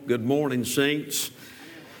Good morning, saints.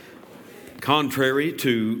 Contrary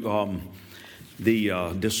to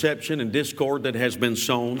the deception and discord that has been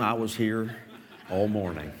sown, I was here all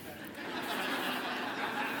morning.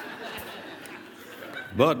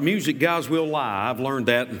 But music guys will lie. I've learned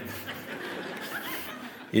that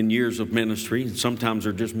in years of ministry, and sometimes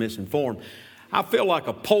they're just misinformed. I feel like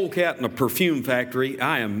a polecat in a perfume factory.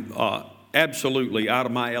 I am absolutely out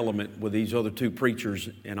of my element with these other two preachers,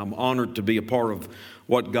 and I'm honored to be a part of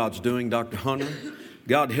what God's doing. Dr. Hunter,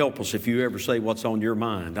 God help us if you ever say what's on your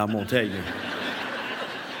mind. I'm going to tell you.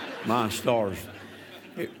 My stars.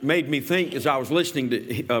 It made me think as I was listening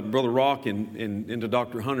to Brother Rock and to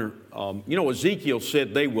Dr. Hunter, Ezekiel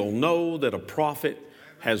said they will know that a prophet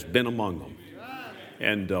has been among them.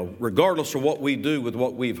 And regardless of what we do with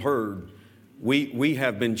what we've heard, we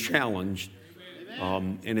have been challenged.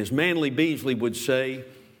 And as Manly Beasley would say,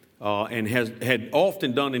 and had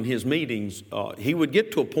often done in his meetings, he would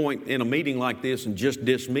get to a point in a meeting like this and just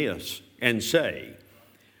dismiss and say,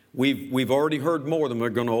 we've already heard more than we're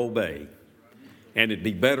going to obey. And it'd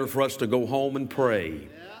be better for us to go home and pray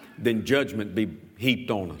than judgment be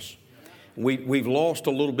heaped on us. We've lost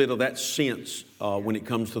a little bit of that sense when it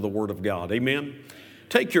comes to the Word of God. Amen?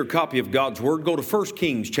 Take your copy of God's Word. Go to 1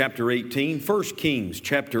 Kings chapter 18. 1 Kings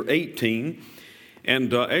chapter 18.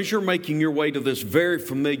 And as you're making your way to this very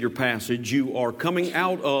familiar passage, you are coming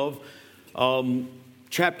out of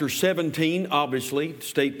chapter 17, obviously, to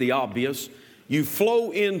state the obvious. You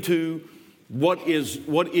flow into what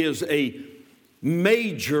is a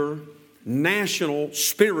major national,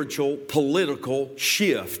 spiritual, political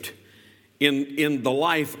shift in the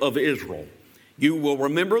life of Israel. You will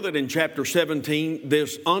remember that in chapter 17,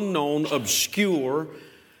 this unknown, obscure,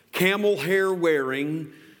 camel hair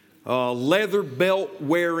wearing, leather belt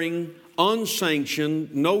wearing,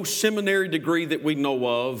 unsanctioned, no seminary degree that we know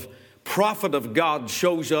of, prophet of God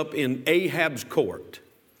shows up in Ahab's court,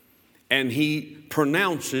 and he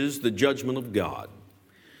pronounces the judgment of God.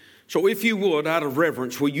 So if you would, out of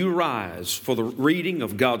reverence, will you rise for the reading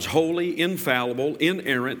of God's holy, infallible,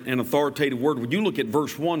 inerrant, and authoritative word? Would you look at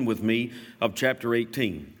verse 1 with me of chapter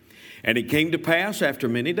 18? And it came to pass after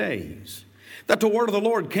many days that the word of the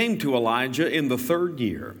Lord came to Elijah in the 3rd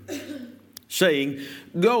year, saying,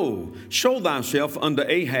 Go, show thyself unto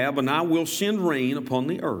Ahab, and I will send rain upon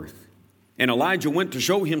the earth. And Elijah went to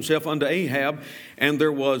show himself unto Ahab, and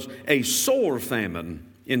there was a sore famine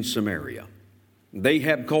in Samaria.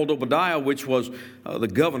 Ahab called Obadiah, which was the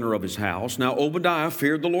governor of his house. Now Obadiah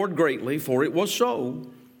feared the Lord greatly, for it was so.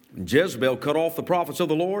 And Jezebel cut off the prophets of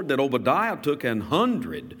the Lord, that Obadiah took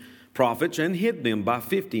 100 prophets and hid them by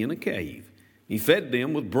 50 in a cave. He fed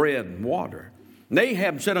them with bread and water. And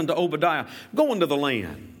Ahab said unto Obadiah, Go into the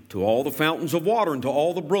land, to all the fountains of water, and to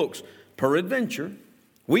all the brooks. Peradventure,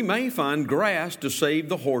 we may find grass to save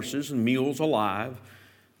the horses and mules alive,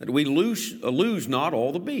 that we lose not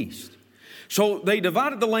all the beasts. So they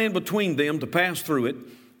divided the land between them to pass through it.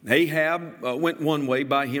 Ahab went one way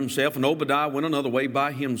by himself, and Obadiah went another way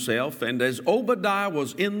by himself. And as Obadiah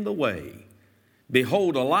was in the way,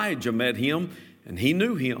 behold, Elijah met him, and he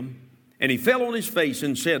knew him. And he fell on his face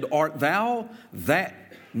and said, Art thou that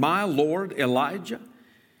my Lord Elijah?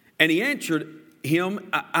 And he answered him,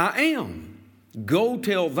 I am. Go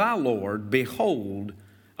tell thy Lord, behold,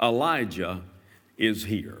 Elijah is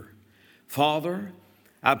here. Father,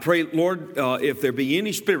 I pray, Lord, if there be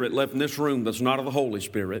any spirit left in this room that's not of the Holy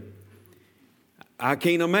Spirit, I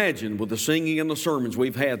can't imagine with the singing and the sermons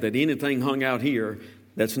we've had that anything hung out here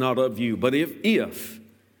that's not of you. But if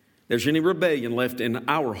there's any rebellion left in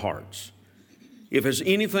our hearts, if there's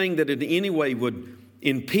anything that in any way would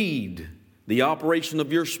impede the operation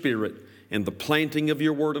of your Spirit and the planting of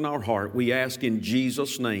your word in our heart, we ask in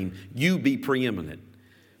Jesus' name, you be preeminent.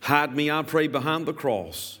 Hide me, I pray, behind the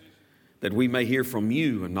cross, that we may hear from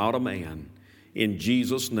you and not a man. In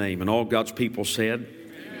Jesus' name. And all God's people said,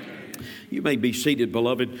 Amen. You may be seated,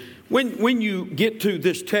 beloved. When you get to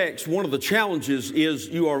this text, one of the challenges is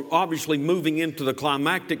you are obviously moving into the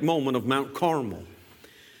climactic moment of Mount Carmel.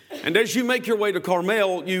 And as you make your way to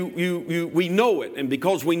Carmel, we know it. And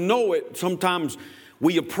because we know it, sometimes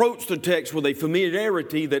we approach the text with a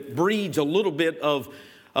familiarity that breeds a little bit of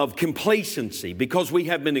complacency, because we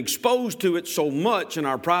have been exposed to it so much in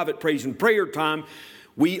our private praise and prayer time.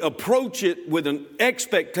 We approach it with an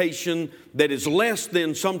expectation that is less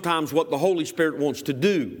than sometimes what the Holy Spirit wants to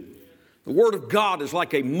do. The Word of God is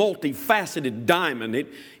like a multifaceted diamond.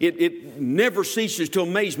 It never ceases to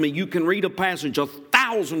amaze me. You can read a passage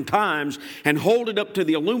 1,000 times and hold it up to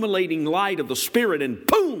the illuminating light of the Spirit, and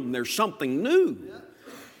boom, there's something new.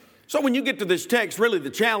 So when you get to this text, really the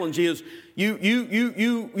challenge is you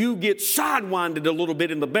get sidewinded a little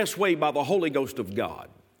bit in the best way by the Holy Ghost of God.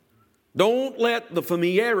 Don't let the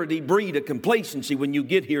familiarity breed a complacency when you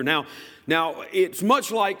get here. Now it's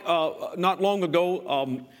much like not long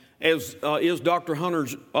ago, as is Dr.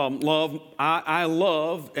 Hunter's love. I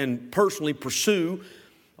love and personally pursue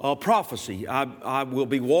prophecy. I will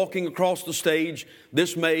be walking across the stage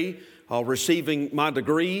this May, receiving my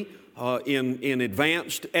degree in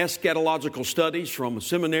advanced eschatological studies from a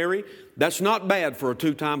seminary. That's not bad for a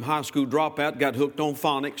two-time high school dropout, got hooked on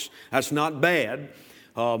phonics. That's not bad.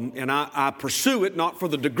 And I pursue it not for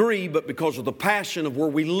the degree, but because of the passion of where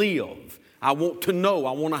we live. I want to know.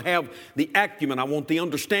 I want to have the acumen. I want the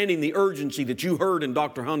understanding, the urgency that you heard in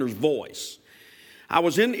Dr. Hunter's voice. I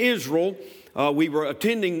was in Israel. We were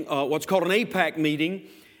attending what's called an AIPAC meeting.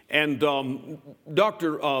 And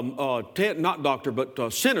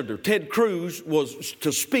Senator Ted Cruz was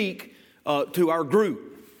to speak to our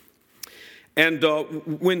group. And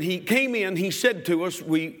when he came in, he said to us,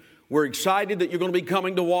 we're excited that you're going to be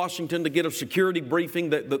coming to Washington to get a security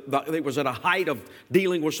briefing. That was at a height of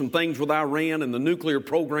dealing with some things with Iran and the nuclear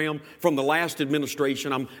program from the last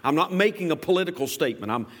administration. I'm not making a political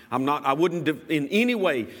statement. I wouldn't in any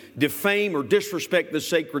way defame or disrespect this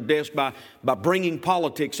sacred desk by bringing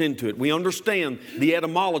politics into it. We understand the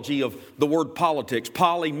etymology of the word politics.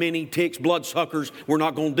 Poly, many, ticks, bloodsuckers. We're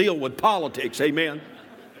not going to deal with politics. Amen.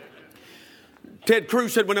 Ted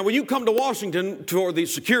Cruz said, when you come to Washington for the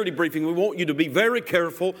security briefing, we want you to be very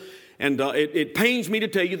careful. And it pains me to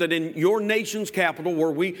tell you that in your nation's capital where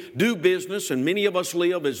we do business and many of us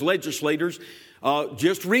live as legislators,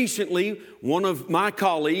 just recently, one of my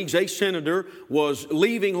colleagues, a senator, was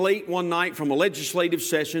leaving late one night from a legislative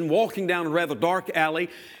session, walking down a rather dark alley,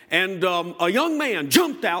 and a young man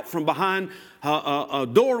jumped out from behind a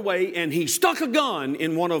doorway, and he stuck a gun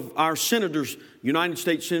in one of our senators, United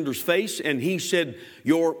States senators' face, and he said,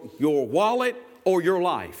 your wallet or your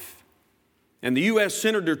life. And the U.S.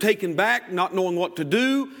 senator, taken back, not knowing what to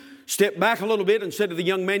do, stepped back a little bit and said to the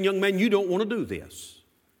young man, you don't want to do this.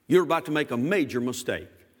 You're about to make a major mistake.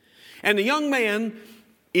 And the young man,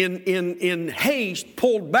 in haste,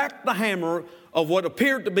 pulled back the hammer of what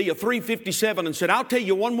appeared to be a .357 and said, I'll tell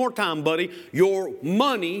you one more time, buddy, your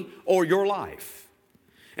money or your life.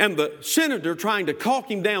 And the senator, trying to talk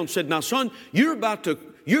him down, said, now, son, you're about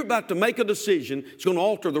to make a decision. It's going to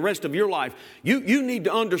alter the rest of your life. You need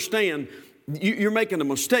to understand you're making a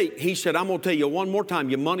mistake. He said, I'm going to tell you one more time,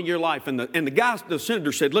 your money, your life. And the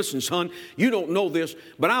senator said, listen, son, you don't know this,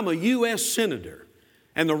 but I'm a U.S. senator.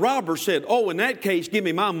 And the robber said, oh, in that case, give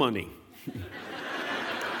me my money.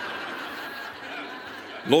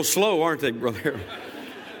 A little slow, aren't they, brother?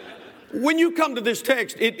 When you come to this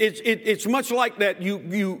text, it's much like that.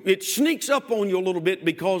 It sneaks up on you a little bit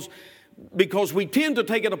because we tend to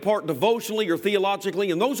take it apart devotionally or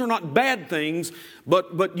theologically, and those are not bad things,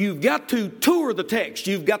 but you've got to tour the text.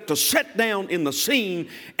 You've got to sit down in the scene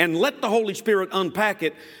and let the Holy Spirit unpack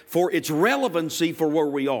it for its relevancy for where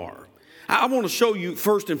we are. I want to show you,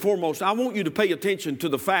 first and foremost, I want you to pay attention to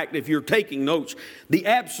the fact, if you're taking notes, the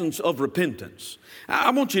absence of repentance.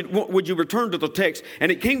 Would you return to the text? And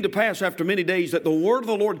it came to pass after many days that the word of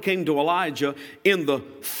the Lord came to Elijah in the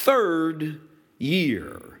 3rd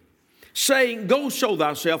year, saying, go show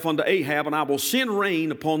thyself unto Ahab, and I will send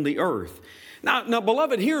rain upon the earth. Now,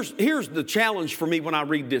 beloved, here's the challenge for me when I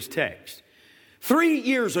read this text. 3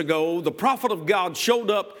 years ago, the prophet of God showed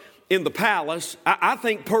up in the palace. I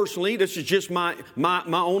think personally, this is just my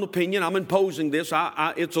own opinion. I'm imposing this.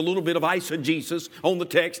 It's a little bit of eisegesis on the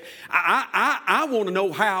text. I want to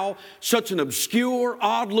know how such an obscure,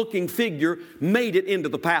 odd-looking figure made it into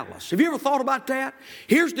the palace. Have you ever thought about that?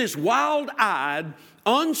 Here's this wild-eyed,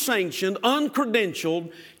 unsanctioned,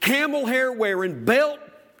 uncredentialed, camel hair wearing, belt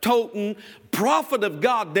toting prophet of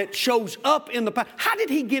God that shows up in the palace. How did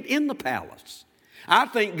he get in the palace? I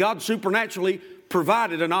think God supernaturally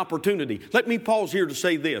provided an opportunity. Let me pause here to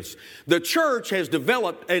say this. The church has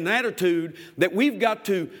developed an attitude that we've got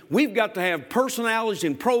to have personalities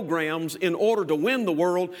and programs in order to win the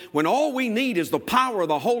world, when all we need is the power of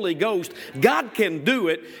the Holy Ghost. God can do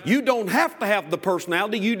it. You don't have to have the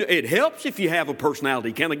personality. It helps if you have a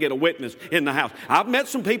personality. Can I get a witness in the house? I've met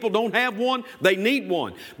some people don't have one. They need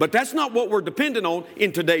one. But that's not what we're dependent on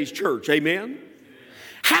in today's church. Amen?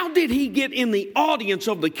 How did he get in the audience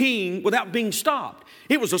of the king without being stopped?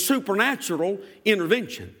 It was a supernatural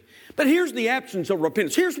intervention. But here's the absence of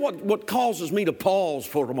repentance. Here's what causes me to pause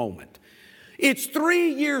for a moment. It's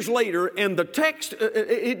 3 years later, and the text,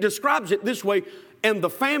 it describes it this way, and the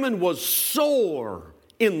famine was sore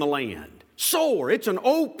in the land. Sore. It's an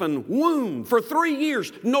open wound. For 3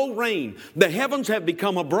 years, no rain. The heavens have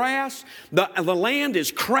become a brass. The land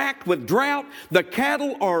is cracked with drought. The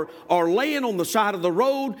cattle are laying on the side of the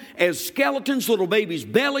road as skeletons. Little babies'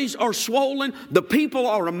 bellies are swollen. The people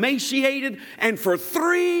are emaciated. And for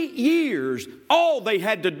 3 years, all they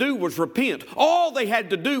had to do was repent. All they had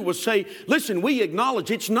to do was say, listen, we acknowledge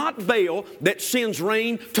it's not Baal that sends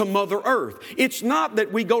rain to Mother Earth. It's not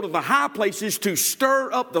that we go to the high places to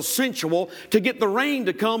stir up the sensual to get the rain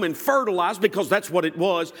to come and fertilize, because that's what it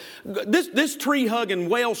was. This tree-hugging,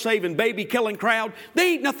 whale-saving, baby-killing crowd,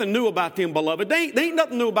 they ain't nothing new about them, beloved. They ain't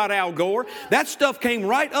nothing new about Al Gore. That stuff came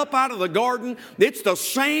right up out of the garden. It's the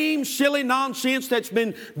same silly nonsense that's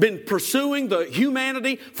been pursuing the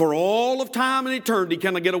humanity for all of time and eternity.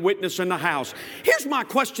 Can I get a witness in the house? Here's my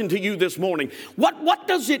question to you this morning. What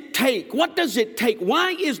does it take? What does it take?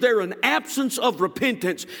 Why is there an absence of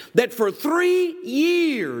repentance that for 3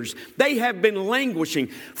 years they have been languishing?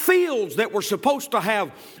 Fields that were supposed to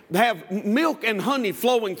have milk and honey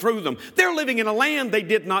flowing through them. They're living in a land they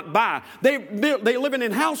did not buy. They're living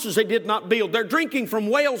in houses they did not build. They're drinking from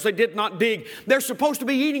wells they did not dig. They're supposed to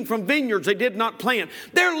be eating from vineyards they did not plant.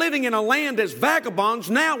 They're living in a land as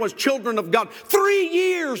vagabonds, now as children of God. 3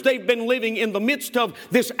 years they've been living in the midst of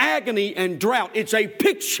this agony and drought. It's a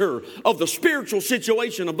picture of the spiritual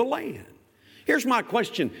situation of the land. Here's my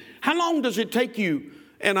question. How long does it take you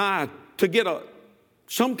and I to get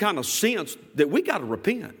some kind of sense that we got to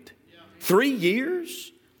repent? 3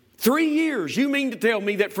 years? 3 years. You mean to tell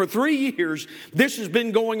me that for 3 years this has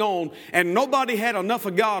been going on and nobody had enough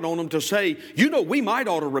of God on them to say, we might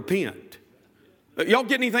ought to repent? Y'all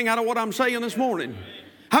get anything out of what I'm saying this morning?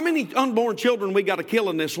 How many unborn children we got to kill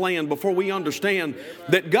in this land before we understand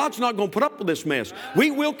that God's not going to put up with this mess? We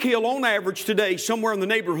will kill on average today somewhere in the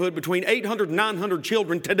neighborhood between 800 and 900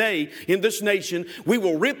 children today in this nation. We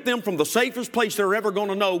will rip them from the safest place they're ever going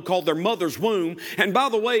to know, called their mother's womb. And by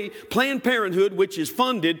the way, Planned Parenthood, which is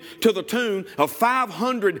funded to the tune of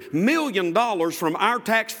 $500 million from our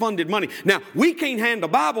tax-funded money. Now, we can't hand a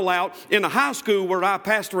Bible out in a high school where I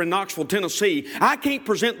pastor in Knoxville, Tennessee. I can't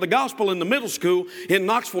present the gospel in the middle school in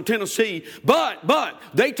Knoxville, Tennessee, but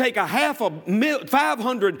they take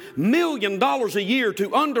 $500 million a year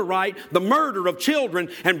to underwrite the murder of children.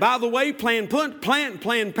 And by the way, Planned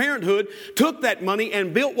Parenthood took that money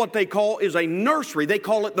and built what they call is a nursery. They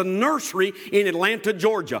call it the nursery in Atlanta,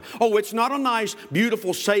 Georgia. Oh, it's not a nice,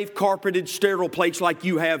 beautiful, safe, carpeted, sterile place like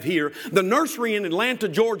you have here. The nursery in Atlanta,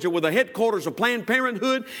 Georgia, with the headquarters of Planned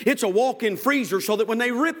Parenthood, it's a walk-in freezer so that when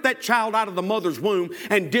they rip that child out of the mother's womb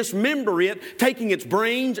and dismember it, taking its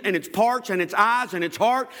brain and its parts and its eyes and its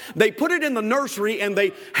heart, they put it in the nursery and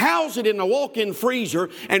they house it in a walk-in freezer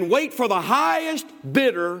and wait for the highest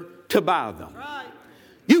bidder to buy them. Right.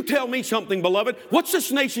 You tell me something, beloved. What's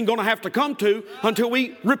this nation going to have to come to until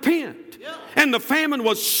we repent? Yep. And the famine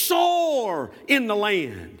was sore in the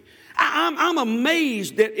land. I'm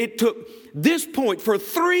amazed that it took this point. For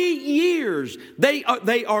 3 years, they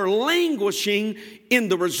are languishing in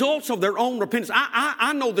the results of their own repentance.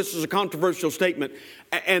 I know this is a controversial statement,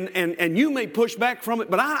 and you may push back from it,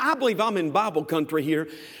 but I believe I'm in Bible country here.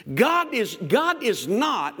 God is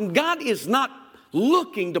not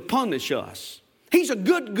looking to punish us. He's a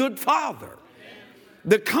good Father.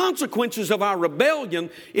 The consequences of our rebellion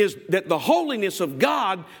is that the holiness of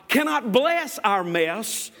God cannot bless our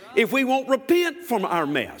mess if we won't repent from our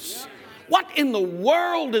mess. What in the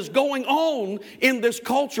world is going on in this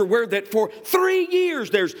culture where that for 3 years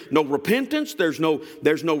there's no repentance, there's no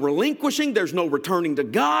relinquishing, there's no returning to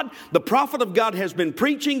God. The prophet of God has been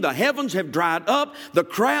preaching, the heavens have dried up, the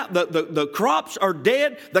crops are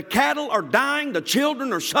dead, the cattle are dying, the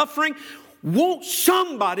children are suffering. Won't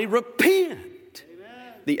somebody repent?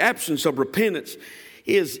 The absence of repentance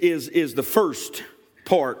is the first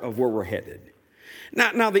part of where we're headed.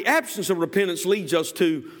 Now the absence of repentance leads us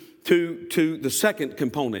to the second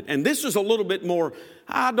component. And this is a little bit more,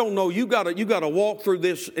 I don't know, you gotta walk through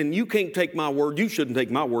this, and you can't take my word. You shouldn't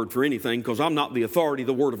take my word for anything, because I'm not the authority.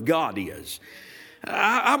 The Word of God is.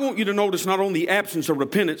 I want you to notice not only the absence of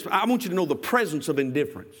repentance, I want you to know the presence of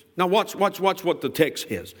indifference. Now watch what the text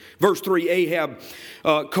says. Verse 3, Ahab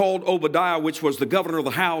called Obadiah, which was the governor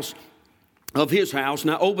of his house.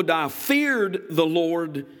 Now Obadiah feared the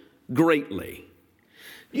Lord greatly.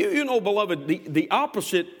 You know, beloved, the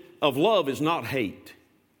opposite of love is not hate.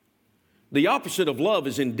 The opposite of love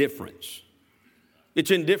is indifference.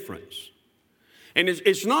 It's indifference. And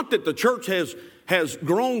it's not that the church has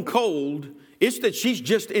grown cold. It's that she's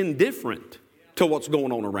just indifferent to what's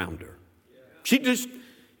going on around her. She just,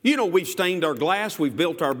 You know, we've stained our glass, we've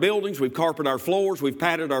built our buildings, we've carpeted our floors, we've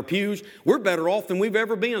padded our pews. We're better off than we've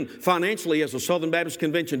ever been financially as a Southern Baptist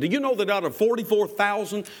Convention. Do you know that out of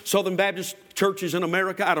 44,000 Southern Baptist churches in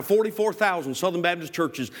America, out of 44,000 Southern Baptist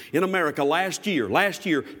churches in America last year,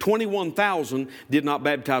 21,000 did not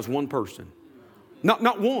baptize one person.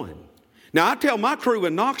 Not one. Now, I tell my crew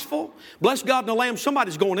in Knoxville, bless God and the Lamb,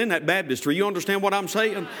 somebody's going in that baptistry. You understand what I'm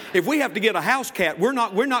saying? If we have to get a house cat, we're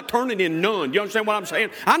not turning in none. You understand what I'm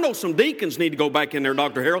saying? I know some deacons need to go back in there,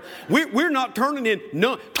 Dr. Harold. We're not turning in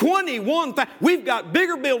none. 21,000. We've got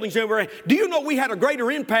bigger buildings than we're. Do you know we had a greater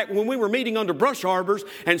impact when we were meeting under brush arbors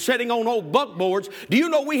and sitting on old buckboards? Do you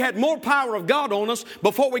know we had more power of God on us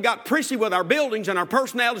before we got prissy with our buildings and our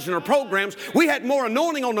personalities and our programs? We had more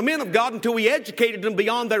anointing on the men of God until we educated them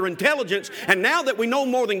beyond their intelligence. And now that we know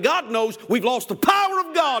more than God knows, we've lost the power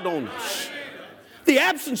of God on us. The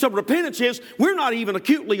absence of repentance is we're not even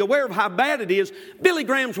acutely aware of how bad it is. Billy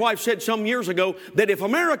Graham's wife said some years ago that if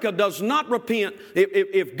America does not repent,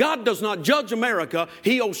 if God does not judge America,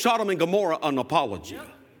 he owes Sodom and Gomorrah an apology.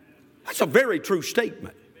 That's a very true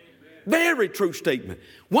statement. Very true statement.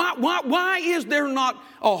 Why is there not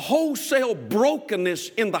a wholesale brokenness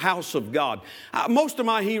in the house of God? Most of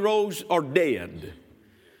my heroes are dead.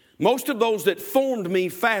 Most of those that formed me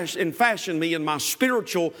and fashioned me in my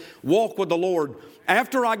spiritual walk with the Lord,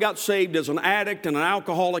 after I got saved as an addict and an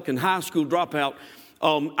alcoholic and high school dropout,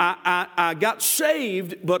 I got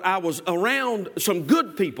saved, but I was around some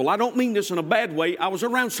good people. I don't mean this in a bad way. I was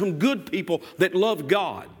around some good people that loved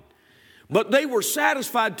God. But they were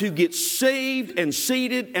satisfied to get saved and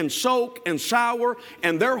seated and soak and sour,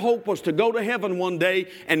 and their hope was to go to heaven one day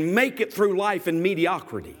and make it through life in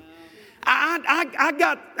mediocrity. I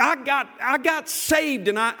got saved,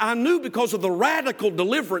 and I knew because of the radical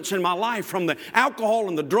deliverance in my life from the alcohol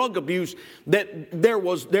and the drug abuse that there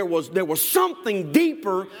was something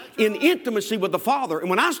deeper in intimacy with the Father.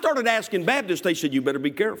 And when I started asking Baptists, they said, "You better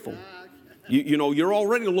be careful. You know, you're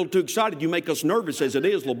already a little too excited. You make us nervous as it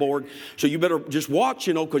is, LeBorg. So you better just watch,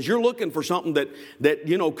 because you're looking for something that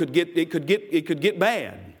could get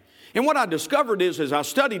bad." And what I discovered is, as I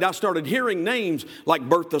studied, I started hearing names like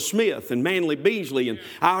Bertha Smith and Manly Beasley. And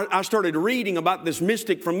I started reading about this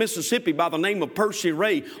mystic from Mississippi by the name of Percy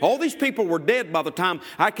Ray. All these people were dead by the time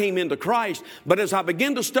I came into Christ. But as I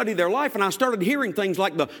began to study their life, and I started hearing things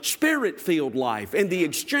like the Spirit-filled life and the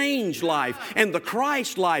exchange life and the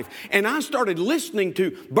Christ life. And I started listening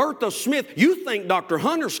to Bertha Smith. You think Dr.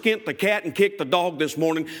 Hunter skinned the cat and kicked the dog this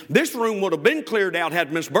morning. This room would have been cleared out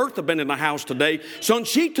had Miss Bertha been in the house today. Son,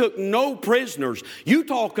 she took no prisoners. You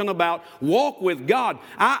talking about walk with God.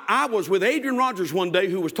 I was with Adrian Rogers one day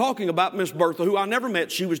who was talking about Miss Bertha, who I never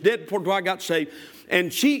met. She was dead before I got saved.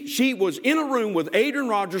 And she was in a room with Adrian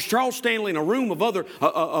Rogers, Charles Stanley, and a room of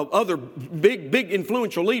other big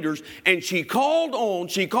influential leaders. And she called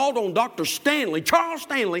on Dr. Stanley, Charles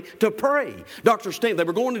Stanley, to pray. Dr. Stanley, they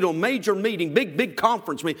were going into a major meeting, big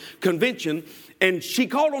conference, convention. And she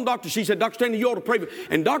called on she said, "Dr. Stanley, you ought to pray."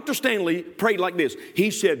 And Dr. Stanley prayed like this. He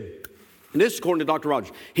said, and this is according to Dr.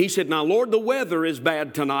 Rogers. He said, "Now, Lord, the weather is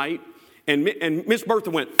bad tonight." And Miss Bertha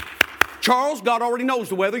went, "Charles, God already knows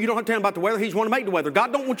the weather. You don't have to tell him about the weather. He's the one to make the weather.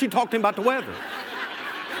 God don't want you to talk to him about the weather."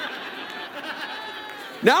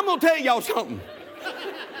 Now, I'm going to tell y'all something.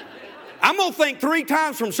 I'm going to think 3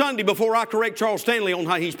 times from Sunday before I correct Charles Stanley on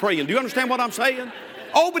how he's praying. Do you understand what I'm saying?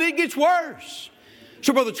 Oh, but it gets worse.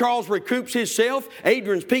 So Brother Charles recoups himself.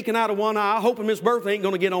 Adrian's peeking out of one eye, hoping Miss Bertha ain't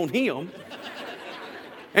going to get on him.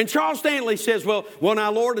 And Charles Stanley says, well,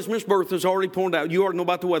 now, Lord, as Miss Bertha's already pointed out, you already know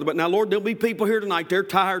about the weather, but now, Lord, there'll be people here tonight, they're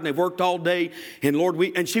tired and they've worked all day, and Lord,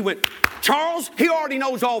 and she went, "Charles, he already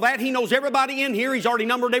knows all that. He knows everybody in here. He's already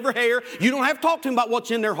numbered every hair. You don't have to talk to him about what's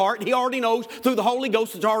in their heart. He already knows through the Holy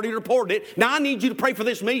Ghost that's already reported it. Now, I need you to pray for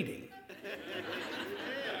this meeting."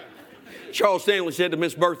 Charles Stanley said to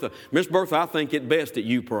Miss Bertha, "Miss Bertha, I think it best that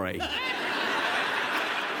you pray."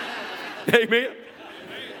 Amen.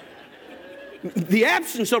 The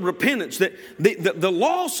absence of repentance, the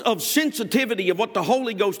loss of sensitivity of what the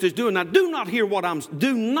Holy Ghost is doing. Now, do not hear what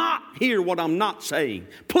I'm not saying.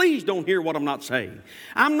 Please don't hear what I'm not saying.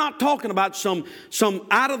 I'm not talking about some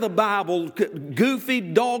out of the Bible, goofy,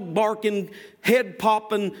 dog barking, head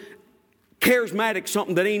popping, charismatic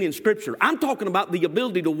something that ain't in Scripture. I'm talking about the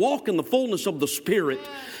ability to walk in the fullness of the Spirit,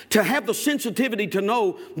 to have the sensitivity to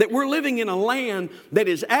know that we're living in a land that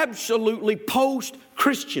is absolutely post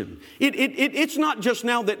Christian. It's not just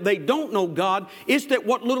now that they don't know God. It's that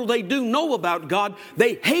what little they do know about God,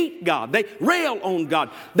 they hate God. They rail on God.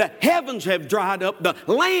 The heavens have dried up. The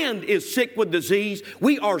land is sick with disease.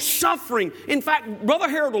 We are suffering. In fact, Brother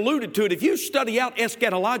Harold alluded to it. If you study out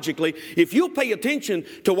eschatologically, if you pay attention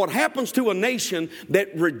to what happens to a nation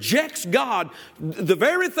that rejects God, the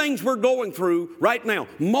very things we're going through right now,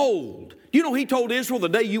 mold. You know, he told Israel, the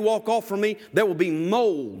day you walk off from me, there will be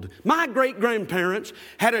mold. My great-grandparents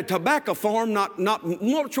had a tobacco farm not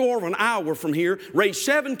much more of an hour from here, raised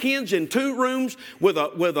 7 kids in 2 rooms with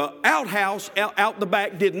a outhouse out the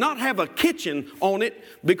back, did not have a kitchen on it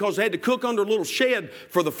because they had to cook under a little shed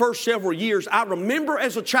for the first several years. I remember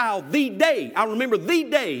as a child the day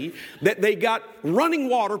that they got running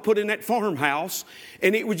water put in that farmhouse,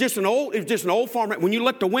 and it was just an old farm. When you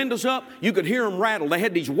let the windows up, you could hear them rattle. They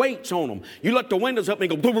had these weights on them. You let the windows up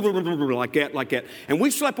and they go like that. And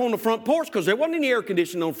we slept on the front porch because there wasn't any air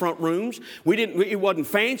conditioning on front rooms. It wasn't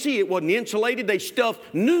fancy. It wasn't insulated. They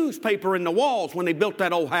stuffed newspaper in the walls when they built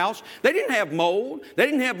that old house. They didn't have mold. They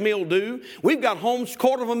didn't have mildew. We've got homes,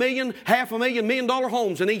 $250,000, $500,000, $1 million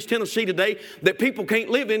homes in East Tennessee today that people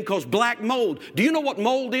can't live in because black mold. Do you know what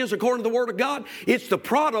mold is according to the Word of God? It's the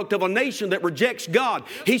product of a nation that rejects God.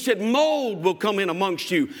 He said mold will come in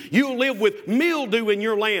amongst you. You'll live with mildew in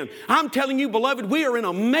your land. I'm telling you, beloved, we are in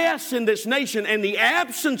a mess in this nation, and the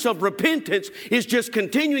absence of repentance is just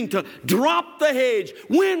continuing to drop the hedge.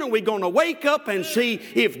 When are we going to wake up and see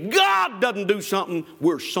if God doesn't do something,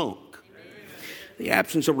 we're sunk? The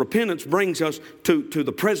absence of repentance brings us to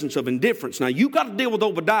the presence of indifference. Now, you've got to deal with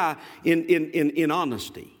Obadiah in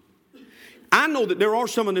honesty. I know that there are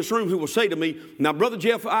some in this room who will say to me, now, Brother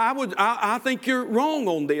Jeff, I think you're wrong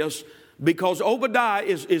on this, because Obadiah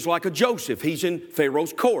is like a Joseph. He's in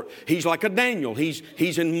Pharaoh's court. He's like a Daniel.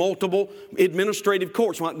 He's in multiple administrative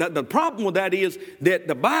courts. The problem with that is that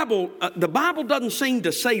the Bible doesn't seem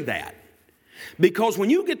to say that. Because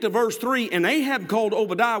when you get to verse 3, and Ahab called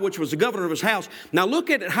Obadiah, which was the governor of his house. Now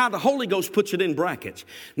look at it, how the Holy Ghost puts it in brackets.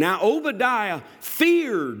 Now Obadiah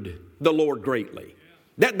feared the Lord greatly.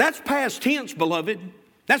 That's past tense, beloved.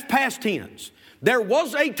 That's past tense. There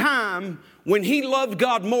was a time when he loved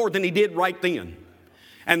God more than he did right then.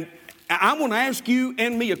 And I want to ask you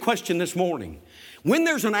and me a question this morning. When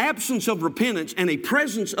there's an absence of repentance and a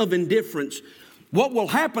presence of indifference, what will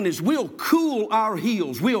happen is we'll cool our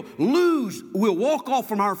heels. We'll walk off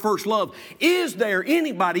from our first love. Is there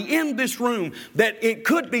anybody in this room that it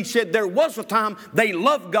could be said there was a time they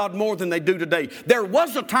loved God more than they do today? There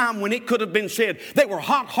was a time when it could have been said they were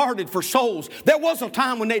hot-hearted for souls. There was a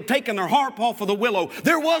time when they'd taken their harp off of the willow.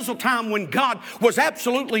 There was a time when God was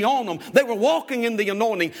absolutely on them. They were walking in the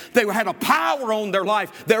anointing. They had a power on their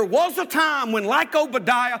life. There was a time when, like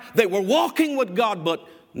Obadiah, they were walking with God, but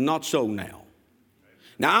not so now.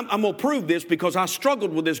 Now, I'm going to prove this because I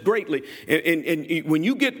struggled with this greatly. And when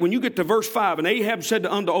you get to verse 5, and Ahab said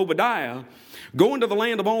unto Obadiah, go into the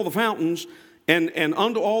land of all the fountains and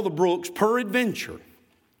unto all the brooks, peradventure,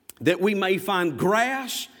 that we may find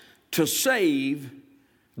grass to save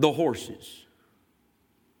the horses.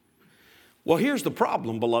 Well, here's the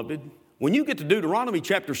problem, beloved. When you get to Deuteronomy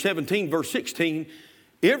chapter 17, verse 16,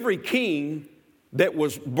 every king that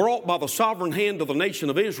was brought by the sovereign hand of the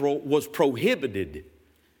nation of Israel was prohibited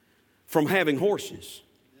from having horses.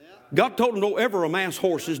 God told them, don't ever amass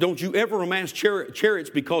horses. Don't you ever amass chariots,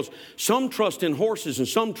 because some trust in horses and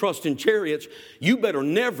some trust in chariots. You better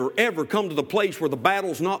never, ever come to the place where the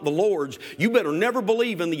battle's not the Lord's. You better never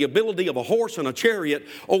believe in the ability of a horse and a chariot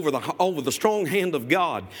over the strong hand of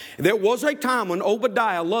God. There was a time when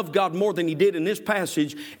Obadiah loved God more than he did in this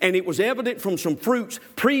passage, and it was evident from some fruits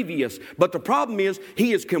previous. But the problem is,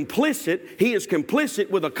 he is complicit. He is complicit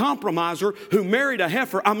with a compromiser who married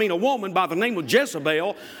a woman by the name of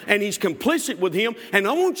Jezebel, and he's complicit with him. And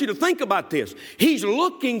I want you to think about this. He's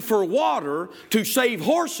looking for water to save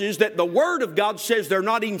horses that the Word of God says they're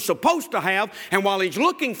not even supposed to have. And while he's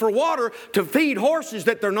looking for water to feed horses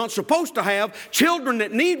that they're not supposed to have, children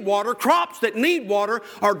that need water, crops that need water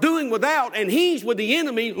are doing without. And he's with the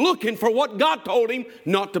enemy looking for what God told him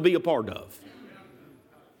not to be a part of.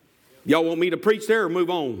 Y'all want me to preach there or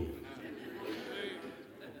move on?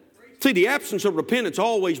 See, the absence of repentance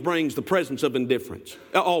always brings the presence of indifference.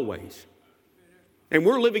 Always. And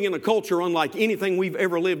we're living in a culture unlike anything we've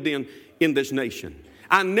ever lived in this nation.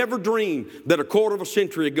 I never dreamed that a quarter of a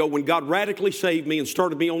century ago, when God radically saved me and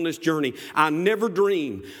started me on this journey, I never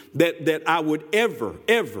dreamed that I would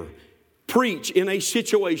ever preach in a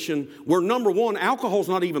situation where, number one, alcohol's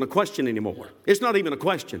not even a question anymore. It's not even a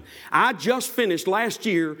question. I just finished last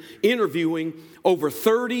year interviewing over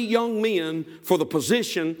 30 young men for the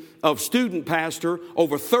position of student pastor.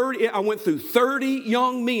 I went through 30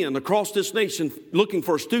 young men across this nation looking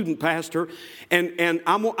for a student pastor. And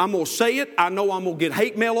I'm going to say it. I know I'm going to get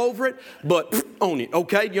hate mail over it, but own it,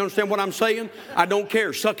 okay? You understand what I'm saying? I don't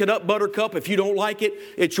care. Suck it up, Buttercup. If you don't like it,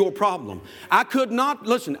 it's your problem. I could not,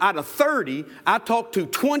 listen, out of 30, I talked to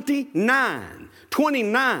 29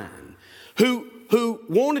 who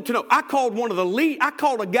wanted to know. I called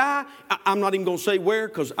a guy, I'm not even going to say where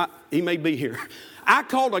because he may be here. I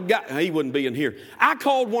called a guy, he wouldn't be in here. I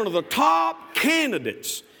called one of the top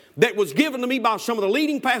candidates that was given to me by some of the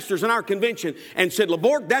leading pastors in our convention and said,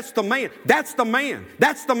 LeBorg, that's the man. That's the man.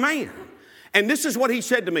 That's the man. And this is what he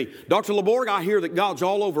said to me. Dr. LeBorg, I hear that God's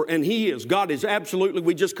all over, and He is. God is absolutely,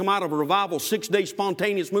 we just come out of a revival, 6-day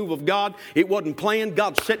spontaneous move of God. It wasn't planned.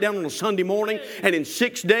 God sat down on a Sunday morning, and in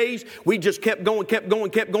 6 days, we just kept going. At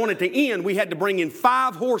the end, we had to bring in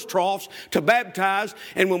 5 horse troughs to baptize,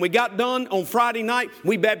 and when we got done on Friday night,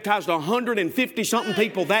 we baptized 150-something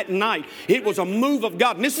people that night. It was a move of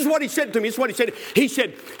God. And this is what he said to me. This is what he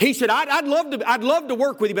said. He said, I'd love to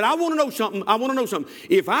work with you, but I want to know something.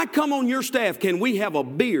 If I come on your staff, can we have a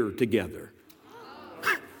beer together?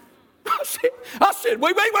 I said,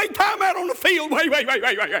 wait, time out on the field. Wait.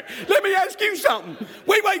 Let me ask you something.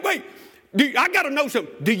 Wait. I got to know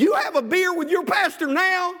something. Do you have a beer with your pastor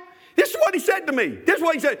now? This is what he said to me. This is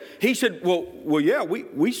what he said. He said, well, yeah,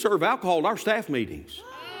 we serve alcohol at our staff meetings.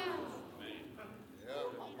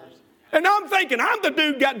 And I'm thinking, I'm the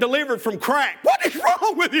dude got delivered from crack. What is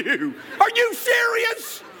wrong with you? Are you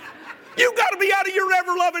serious? You got to be out of your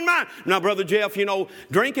ever-loving mind. Now, Brother Jeff,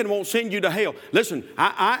 drinking won't send you to hell. Listen,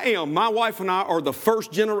 my wife and I are the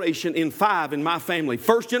first generation in 5 in my family.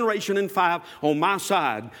 First generation in 5 on my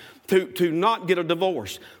side to not get a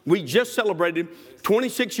divorce. We just celebrated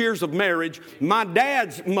 26 years of marriage. My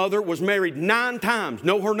dad's mother was married 9 times.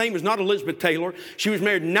 No, her name is not Elizabeth Taylor. She was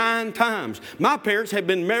married 9 times. My parents have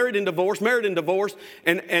been married and divorced, and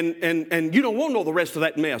you don't want to know the rest of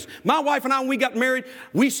that mess. My wife and I, when we got married,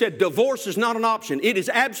 we said divorce is not an option. It is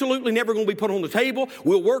absolutely never going to be put on the table.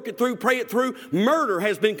 We'll work it through, pray it through. Murder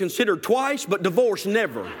has been considered twice, but divorce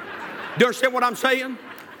never. Do you understand what I'm saying?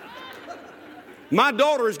 My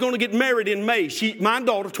daughter is going to get married in May. My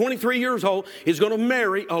daughter, 23 years old, is going to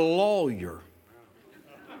marry a lawyer.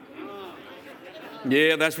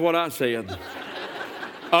 Yeah, that's what I said.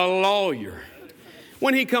 A lawyer.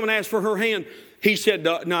 When he come and asked for her hand, he said,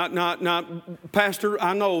 no, Pastor,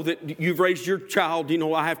 I know that you've raised your child.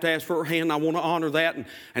 I have to ask for her hand. I want to honor that.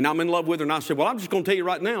 And I'm in love with her. And I said, well, I'm just going to tell you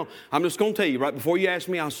right now. I'm just going to tell you right before you ask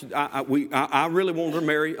me, I really want her to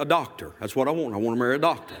marry a doctor. That's what I want. I want to marry a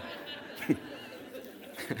doctor.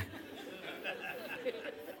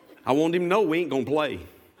 I want him to know we ain't going to play.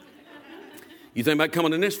 You think about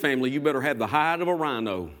coming in this family, you better have the hide of a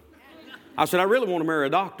rhino. I said, I really want to marry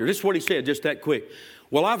a doctor. This is what he said, just that quick.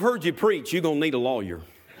 Well, I've heard you preach. You're going to need a lawyer.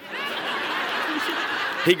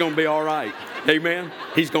 He's going to be all right. Amen?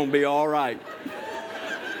 He's going to be all right.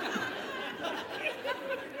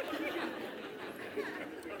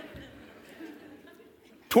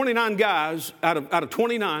 "29 guys out of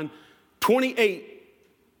 29, 28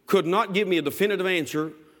 could not give me a definitive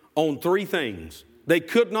answer on 3 things. They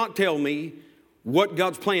could not tell me what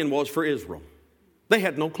God's plan was for Israel. They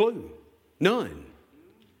had no clue. None.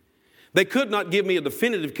 They could not give me a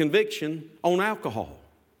definitive conviction on alcohol.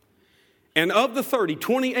 And of the 30,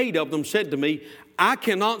 28 of them said to me, I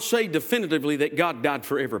cannot say definitively that God died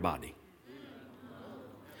for everybody.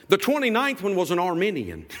 The 29th one was an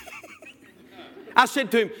Arminian. I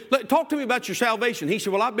said to him, talk to me about your salvation. He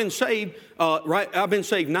said, well, I've been saved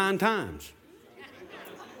 9 times.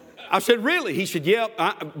 I said, really? He said, yeah,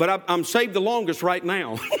 but I'm saved the longest right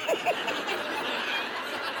now.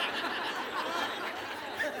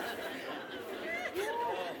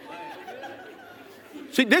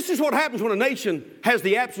 See, this is what happens when a nation has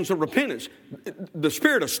the absence of repentance. The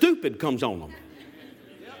spirit of stupid comes on them.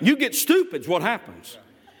 You get stupid is what happens.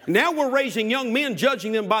 Now we're raising young men,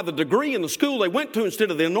 judging them by the degree in the school they went to instead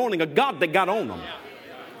of the anointing of God that got on them.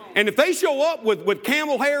 And if they show up with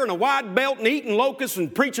camel hair and a wide belt and eating locusts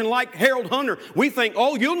and preaching like Harold Hunter, we think,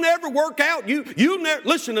 oh, you'll never work out. You never.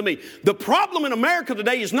 Listen to me. The problem in America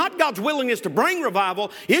today is not God's willingness to bring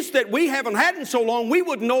revival. It's that we haven't had it so long we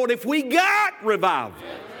wouldn't know it if we got revival.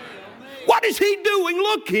 What is he doing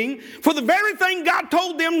looking for the very thing God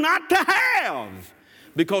told them not to have?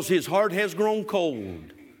 Because his heart has grown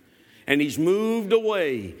cold. And he's moved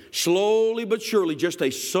away, slowly but surely, just a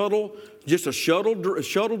subtle just a shuttle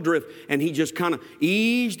drift, and he just kind of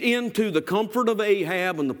eased into the comfort of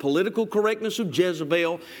Ahab and the political correctness of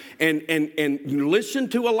Jezebel, and listen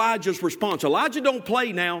to Elijah's response. Elijah don't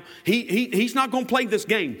play now. He's not going to play this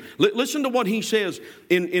game. Listen to what he says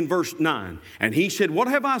in verse 9. And he said, what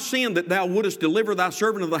have I sinned that thou wouldest deliver thy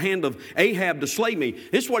servant of the hand of Ahab to slay me?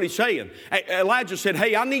 This is what he's saying. Elijah said,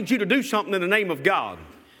 hey, I need you to do something in the name of God.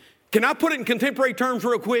 Can I put it in contemporary terms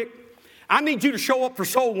real quick? I need you to show up for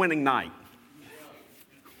soul winning night.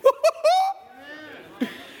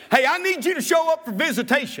 Hey, I need you to show up for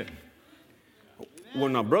visitation. Well,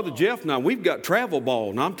 now, Brother Jeff, now we've got travel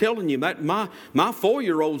ball. Now, I'm telling you, that my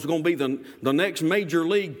 4-year-old's going to be the next major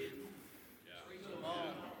league.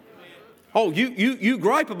 Oh, you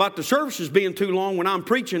gripe about the services being too long when I'm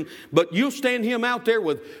preaching, but you'll stand him out there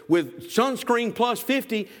with sunscreen plus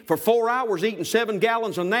 50 for 4 hours eating 7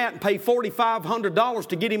 gallons of that and pay $4,500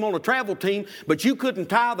 to get him on a travel team, but you couldn't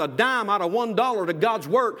tithe a dime out of $1 to God's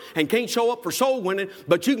work and can't show up for soul winning,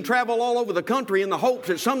 but you can travel all over the country in the hopes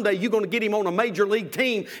that someday you're going to get him on a major league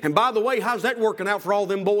team. And by the way, how's that working out for all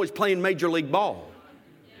them boys playing major league ball?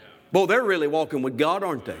 Boy, they're really walking with God,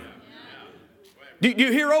 aren't they? Do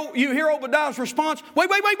you hear Obadiah's response? Wait.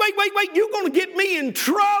 You're going to get me in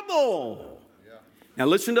trouble. Yeah. Now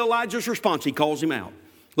listen to Elijah's response. He calls him out.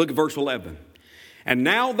 Look at verse 11. And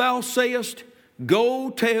now thou sayest,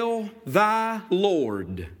 go tell thy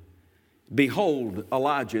Lord. Behold,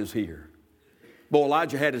 Elijah is here. Boy,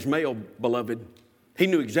 Elijah had his mail, beloved. He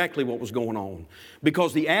knew exactly what was going on.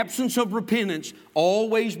 Because the absence of repentance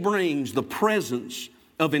always brings the presence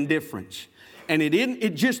of indifference. And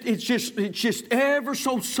it's just ever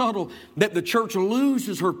so subtle that the church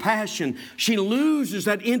loses her passion. She loses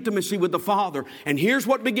that intimacy with the Father. And here's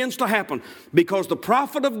what begins to happen. Because the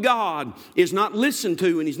prophet of God is not listened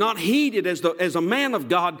to and he's not heeded as a man of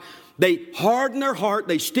God, they harden their heart,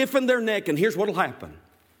 they stiffen their neck, and here's what will happen.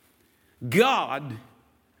 God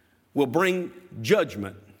will bring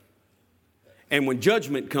judgment. And when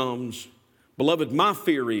judgment comes, beloved, my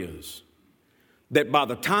fear is that by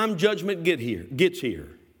the time judgment gets here,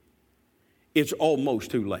 it's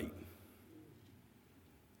almost too late.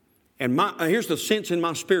 And here's the sense in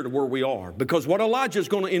my spirit of where we are. Because what Elijah is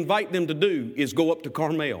going to invite them to do is go up to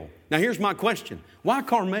Carmel. Now here's my question. Why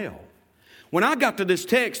Carmel? When I got to this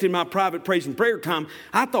text in my private praise and prayer time,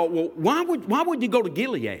 I thought, well, why would you go to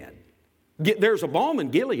Gilead? There's a balm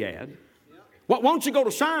in Gilead. Why don't you go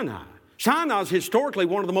to Sinai? Sinai is historically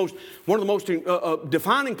one of the most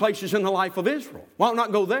defining places in the life of Israel. Why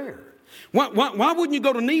not go there? Why wouldn't you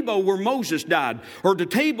go to Nebo where Moses died, or to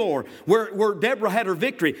Tabor where Deborah had her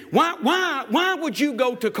victory? Why would you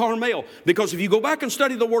go to Carmel? Because if you go back and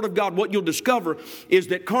study the Word of God, what you'll discover is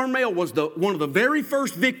that Carmel was one of the very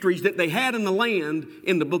first victories that they had in the land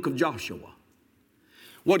in the book of Joshua.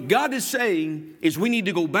 What God is saying is we need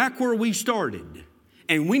to go back where we started.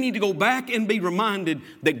 And we need to go back and be reminded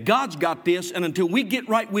that God's got this, and until we get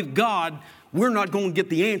right with God, we're not going to get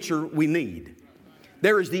the answer we need.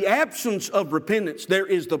 There is the absence of repentance. There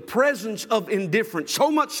is the presence of indifference.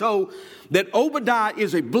 So much so that Obadiah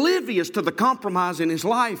is oblivious to the compromise in his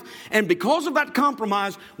life. And because of that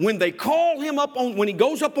compromise, when they call him up when he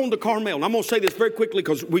goes up on the Carmel, and I'm going to say this very quickly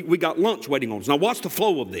because we got lunch waiting on us. Now watch the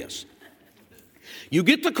flow of this. You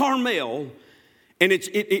get to Carmel. And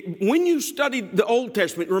when you study the Old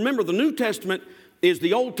Testament, remember the New Testament is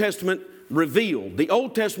the Old Testament revealed. The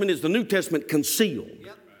Old Testament is the New Testament concealed.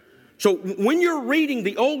 Yep. So when you're reading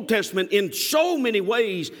the Old Testament, in so many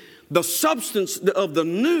ways, the substance of the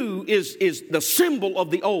new is the symbol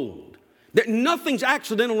of the old. That nothing's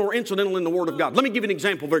accidental or incidental in the Word of God. Let me give you an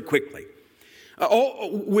example very quickly.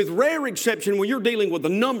 With rare exception, when you're dealing with the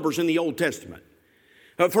numbers in the Old Testament.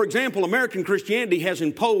 For example, American Christianity has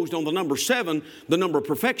imposed on the number 7 the number of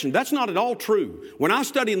perfection. That's not at all true. When I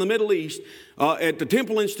study in the Middle East at the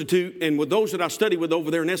Temple Institute and with those that I study with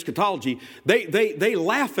over there in eschatology, they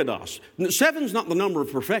laugh at us. 7's not the number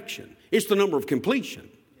of perfection. It's the number of completion.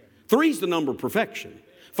 3's the number of perfection.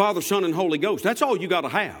 Father, Son, and Holy Ghost. That's all you got to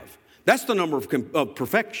have. That's the number of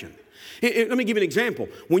perfection. Let me give you an example.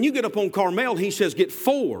 When you get up on Carmel, he says, get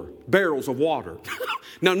 4 barrels of water.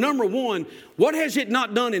 Now, number 1, what has it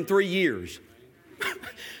not done in 3 years?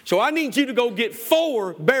 So I need you to go get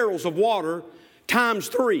 4 barrels of water times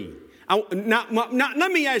 3. Now,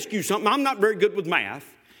 let me ask you something. I'm not very good with math,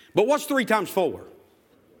 but what's 3 times 4?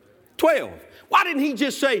 12. Why didn't he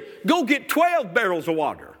just say, go get 12 barrels of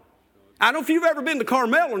water? I don't know if you've ever been to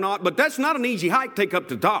Carmel or not, but that's not an easy hike to take up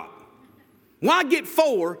to the top. Why get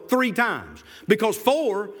 4 3 times? Because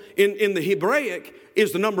 4 in the Hebraic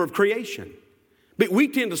is the number of creation. But we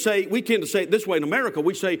tend to say it this way in America.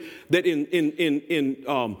 We say that in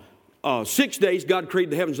 6 days God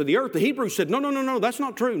created the heavens and the earth. The Hebrews said, no, that's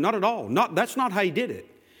not true. Not at all. That's not how He did it.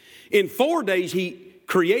 In 4 days He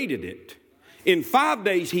created it. In 5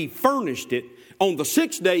 days He furnished it. On the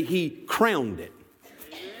 6th day He crowned it.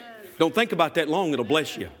 Don't think about that long. It'll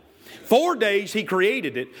bless you. 4 days He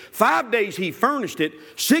created it. 5 days He furnished it.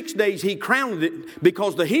 6 days He crowned it,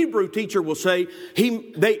 because the Hebrew teacher will say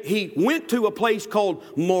he went to a place called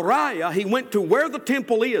Moriah. He went to where the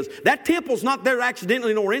temple is. That temple's not there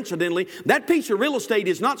accidentally nor incidentally. That piece of real estate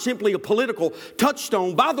is not simply a political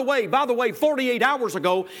touchstone. By the way, 48 hours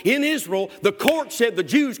ago in Israel, the court said the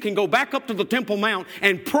Jews can go back up to the Temple Mount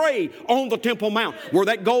and pray on the Temple Mount. Where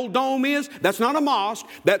that gold dome is, that's not a mosque.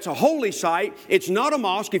 That's a holy site. It's not a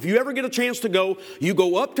mosque. If you ever get a chance to go, you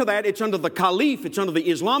go up to that. It's under the Caliph. It's under the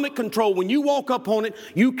Islamic control. When you walk up on it,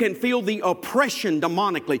 you can feel the oppression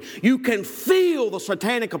demonically. You can feel the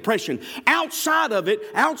satanic oppression. Outside of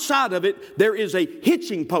it, there is a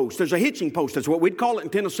hitching post. There's a hitching post. That's what we'd call it in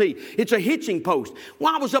Tennessee. It's a hitching post.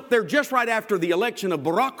 Well, I was up there just right after the election of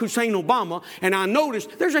Barack Hussein Obama, and I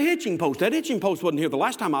noticed there's a hitching post. That hitching post wasn't here the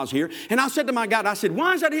last time I was here. And I said to my guide, I said,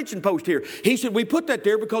 why is that hitching post here? He said, we put that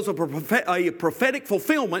there because of a prophetic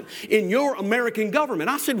fulfillment in your American government.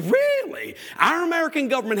 I said, really? Our American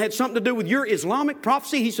government had something to do with your Islamic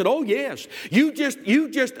prophecy? He said, oh yes. You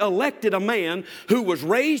just elected a man who was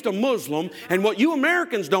raised a Muslim, and what you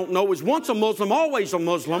Americans don't know is once a Muslim, always a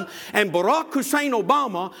Muslim. And Barack Hussein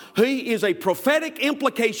Obama, he is a prophetic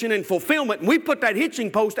implication and fulfillment. And we put that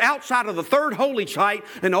hitching post outside of the third holy site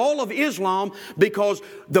in all of Islam, because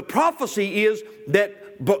the prophecy is that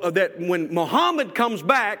when Muhammad comes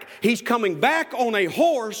back, he's coming back on a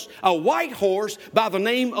horse, a white horse by the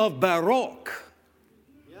name of Barak.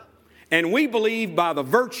 And we believe by the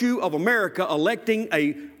virtue of America electing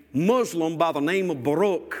a Muslim by the name of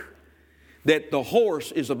Barak, that the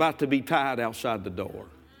horse is about to be tied outside the door.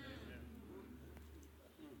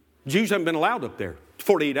 Jews haven't been allowed up there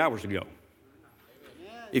 48 hours ago.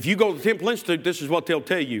 If you go to the Temple Institute, this is what they'll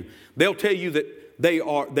tell you. They'll tell you that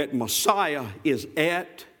that Messiah is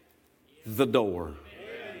at the door.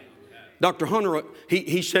 Dr. Hunter,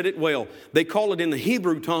 he said it well. They call it in the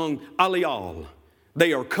Hebrew tongue, Aliyah.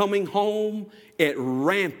 They are coming home at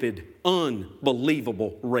rampant,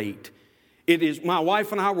 unbelievable rate. It is. My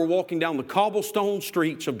wife and I were walking down the cobblestone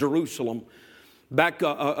streets of Jerusalem back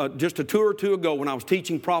just a tour or two ago when I was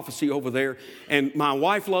teaching prophecy over there. And my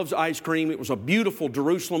wife loves ice cream. It was a beautiful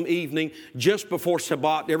Jerusalem evening just before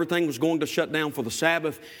Sabbath. Everything was going to shut down for the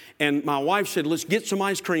Sabbath. And my wife said, let's get some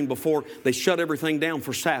ice cream before they shut everything down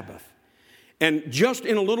for Sabbath. And just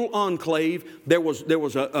in a little enclave, there was a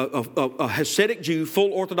Hasidic Jew,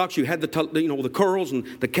 full Orthodox Jew, had the curls and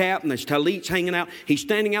the cap and the talits hanging out. He's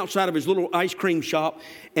standing outside of his little ice cream shop.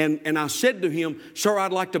 And I said to him, sir,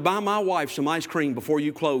 I'd like to buy my wife some ice cream before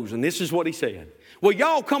you close. And this is what he said. Well,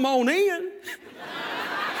 y'all come on in.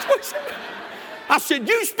 That's what he said. I said,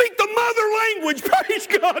 you speak the mother language. Praise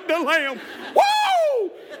God the Lamb.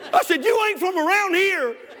 Whoa! I said, you ain't from around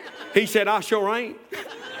here. He said, I sure ain't.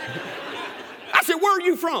 I said, where are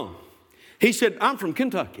you from? He said, I'm from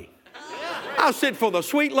Kentucky. I said, for the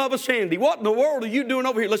sweet love of Sandy, what in the world are you doing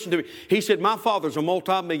over here? Listen to me. He said, my father's a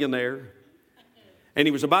multimillionaire. And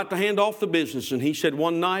he was about to hand off the business. And he said,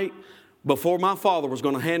 one night before my father was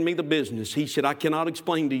going to hand me the business, he said, I cannot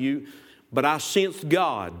explain to you, but I sensed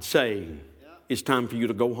God saying, it's time for you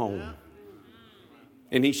to go home.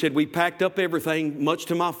 And he said, we packed up everything, much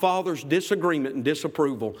to my father's disagreement and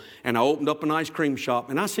disapproval. And I opened up an ice cream shop.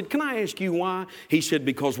 And I said, can I ask you why? He said,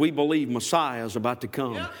 because we believe Messiah is about to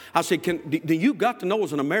come. Yeah. I said, do you got to know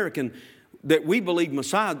as an American that we believe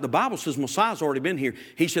Messiah? The Bible says Messiah's already been here.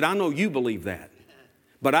 He said, I know you believe that,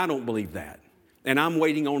 but I don't believe that. And I'm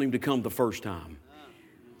waiting on him to come the first time.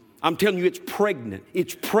 I'm telling you, it's pregnant.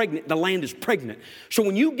 It's pregnant. The land is pregnant. So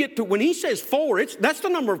when he says 4, that's the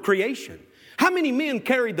number of creation. How many men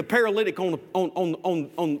carried the paralytic on the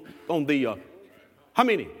how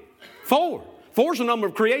many? 4. 4's the number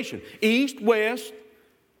of creation. East, west,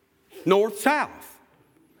 north, south.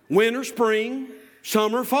 Winter, spring,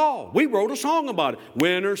 summer, fall. We wrote a song about it.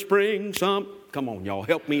 Winter, spring, summer. Come on, y'all,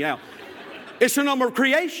 help me out. It's the number of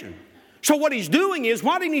creation. So what he's doing is,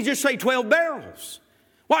 why didn't he just say 12 barrels?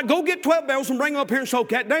 Why, go get 12 barrels and bring them up here and soak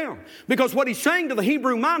that down. Because what he's saying to the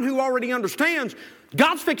Hebrew mind who already understands,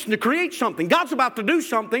 God's fixing to create something. God's about to do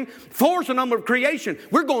something. 4's the number of creation.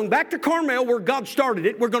 We're going back to Carmel where God started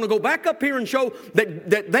it. We're going to go back up here and show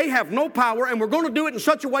that they have no power. And we're going to do it in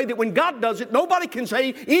such a way that when God does it, nobody can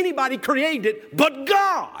say anybody created it but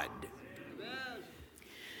God.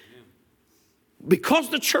 Because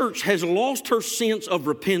the church has lost her sense of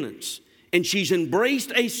repentance and she's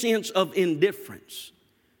embraced a sense of indifference,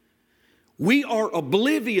 We are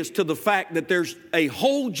oblivious to the fact that there's a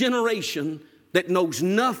whole generation that knows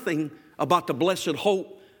nothing about the blessed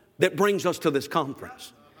hope that brings us to this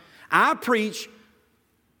conference. I preach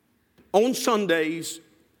on Sundays,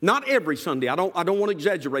 not every Sunday, I don't want to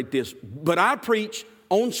exaggerate this, but I preach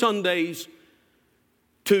on Sundays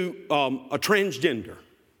to a transgender.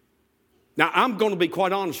 Now, I'm going to be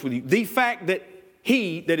quite honest with you. The fact that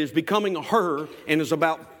he that is becoming a her and is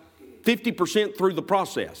about 50% through the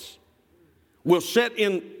process will sit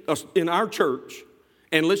in our church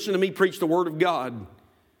and listen to me preach the Word of God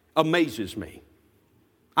amazes me.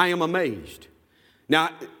 I am amazed.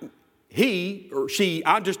 Now, he or she,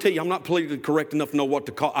 I'll just tell you, I'm not politically correct enough to know what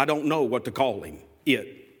to call. I don't know what to call him.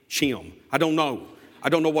 Him. I don't know. I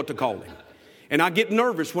don't know what to call him. And I get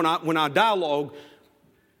nervous when I dialogue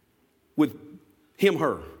with him,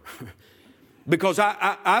 her. Because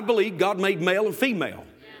I believe God made male and female.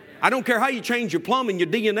 I don't care how you change your plumbing, your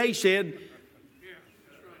DNA said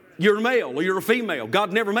you're a male or you're a female.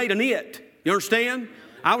 God never made an it. You understand?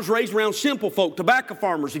 I was raised around simple folk, tobacco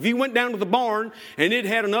farmers. If you went down to the barn and it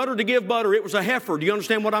had an udder to give butter, it was a heifer. Do you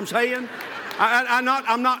understand what I'm saying? I'm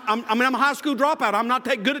a high school dropout. I'm not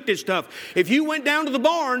that good at this stuff. If you went down to the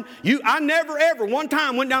barn, I never ever one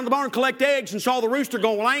time went down to the barn and collect eggs and saw the rooster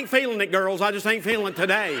going, well, I ain't feeling it, girls. I just ain't feeling it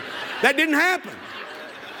today. That didn't happen.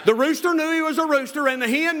 The rooster knew he was a rooster and the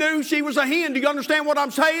hen knew she was a hen. Do you understand what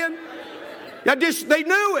I'm saying? They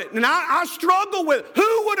knew it. And I struggle with it.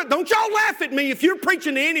 Who would have, don't y'all laugh at me if you're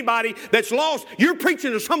preaching to anybody that's lost. You're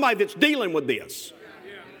preaching to somebody that's dealing with this.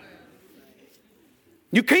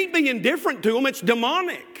 You can't be indifferent to them. It's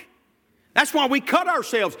demonic. That's why we cut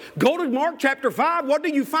ourselves. Go to Mark chapter 5. What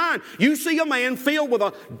do you find? You see a man filled with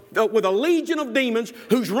a legion of demons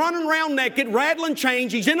who's running around naked, rattling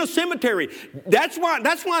chains. He's in a cemetery. That's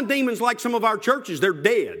why demons like some of our churches, they're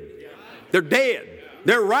dead. They're dead.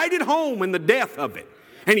 They're right at home in the death of it.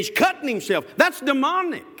 And he's cutting himself. That's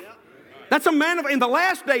demonic. That's a man in the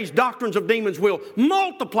last days, doctrines of demons will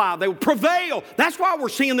multiply. They will prevail. That's why we're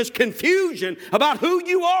seeing this confusion about who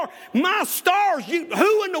you are. My stars,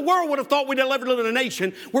 who in the world would have thought we'd ever live in a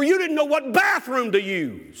nation where you didn't know what bathroom to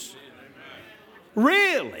use?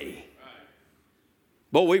 Really?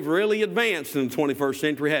 Boy, we've really advanced in the 21st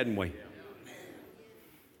century, hadn't we?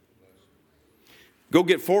 Go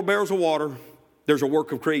get 4 barrels of water. There's a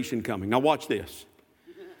work of creation coming. Now watch this.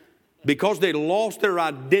 Because they lost their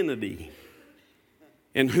identity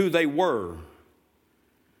and who they were,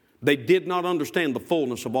 they did not understand the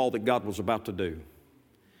fullness of all that God was about to do.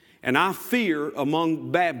 And I fear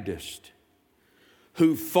among Baptists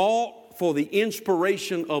who fought for the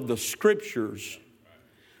inspiration of the Scriptures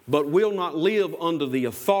but will not live under the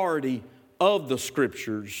authority of the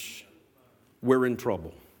Scriptures, we're in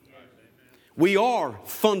trouble. We are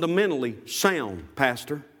fundamentally sound,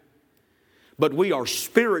 Pastor, but we are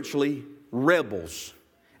spiritually rebels.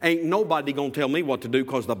 Ain't nobody going to tell me what to do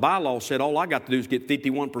because the bylaw said all I got to do is get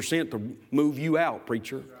 51% to move you out,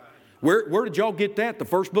 preacher. Where did y'all get that? The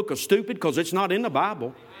first book of stupid? Because it's not in the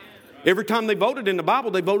Bible. Every time they voted in the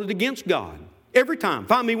Bible, they voted against God. Every time.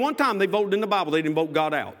 Find me one time they voted in the Bible, they didn't vote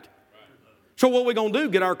God out. So what are we going to do?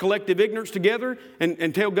 Get our collective ignorance together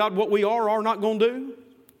and tell God what we are or are not going to do?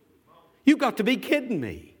 You've got to be kidding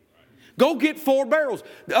me. Go get 4 barrels.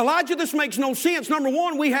 Elijah, this makes no sense. Number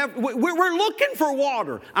one, we're looking for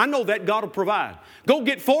water. I know that God will provide. Go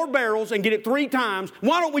get 4 barrels and get it 3 times.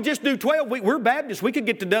 Why don't we just do 12? We're Baptists. We could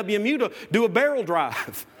get to WMU to do a barrel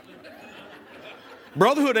drive.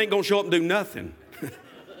 Brotherhood ain't going to show up and do nothing.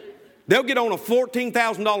 They'll get on a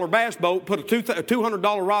 $14,000 bass boat, put a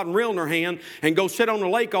 $200 rod and reel in their hand, and go sit on the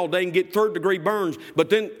lake all day and get 3rd-degree burns. But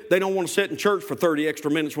then they don't want to sit in church for 30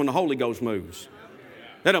 extra minutes when the Holy Ghost moves.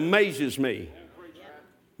 That amazes me.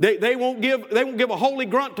 They won't give a holy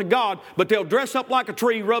grunt to God, but they'll dress up like a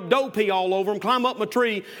tree, rub dough pee all over them, climb up a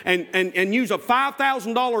tree, and use a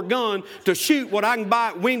 $5,000 gun to shoot what I can buy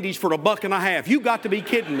at Wendy's for $1.50. You got to be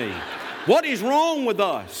kidding me. What is wrong with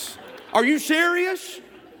us? Are you serious?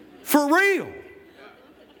 For real.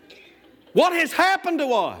 What has happened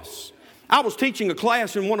to us? I was teaching a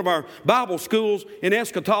class in one of our Bible schools in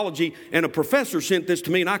eschatology, and a professor sent this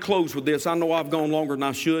to me, and I close with this. I know I've gone longer than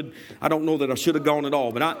I should. I don't know that I should have gone at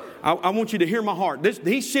all, but I want you to hear my heart.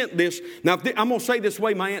 He sent this. Now, I'm going to say this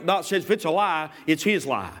way my Aunt Dot says, if it's a lie, it's his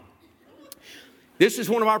lie. This is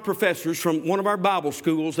one of our professors from one of our Bible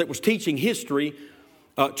schools that was teaching history,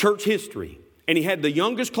 church history, and he had the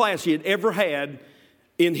youngest class he had ever had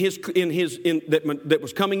that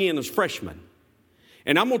was coming in as freshmen.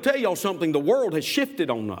 And I'm going to tell y'all something. The world has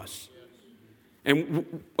shifted on us.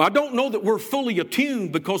 And I don't know that we're fully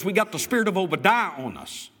attuned because we got the spirit of Obadiah on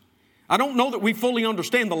us. I don't know that we fully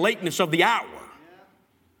understand the lateness of the hour.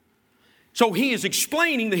 So he is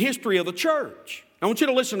explaining the history of the church. I want you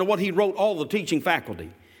to listen to what he wrote all the teaching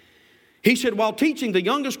faculty. He said, while teaching the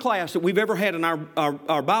youngest class that we've ever had in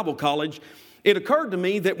our Bible college, it occurred to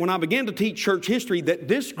me that when I began to teach church history, that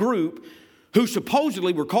this group, who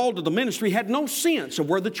supposedly were called to the ministry, had no sense of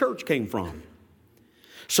where the church came from.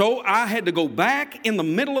 So I had to go back in the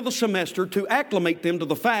middle of the semester to acclimate them to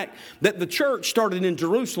the fact that the church started in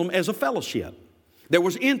Jerusalem as a fellowship. There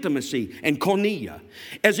was intimacy and koinonia.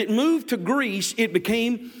 As it moved to Greece, it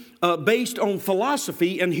became based on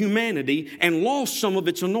philosophy and humanity and lost some of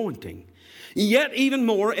its anointing. Yet even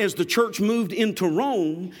more, as the church moved into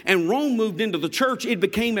Rome and Rome moved into the church, it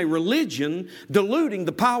became a religion diluting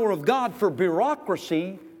the power of God for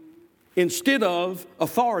bureaucracy instead of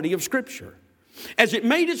authority of Scripture. As it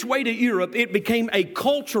made its way to Europe, it became a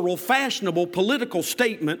cultural, fashionable, political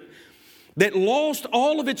statement that lost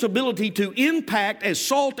all of its ability to impact as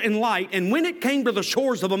salt and light. And when it came to the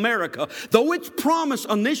shores of America, though its promise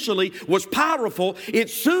initially was powerful, it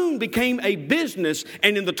soon became a business.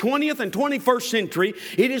 And in the 20th and 21st century,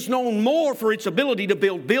 it is known more for its ability to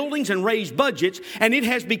build buildings and raise budgets, and it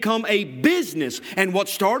has become a business. And what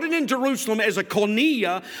started in Jerusalem as a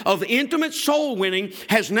koinonia of intimate soul winning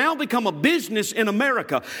has now become a business in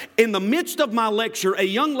America. In the midst of my lecture, a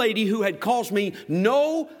young lady who had caused me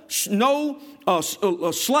no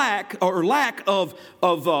slack or lack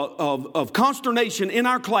of consternation in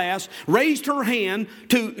our class raised her hand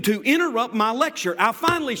to interrupt my lecture. I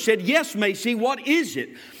finally said, "Yes, Macy, what is it?"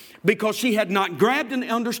 Because she had not grabbed an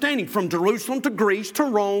understanding from Jerusalem to Greece to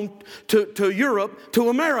Rome to Europe to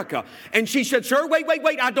America. And she said, "Sir, wait,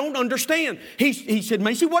 I don't understand." He said,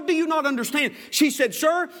 "Macy, what do you not understand?" She said,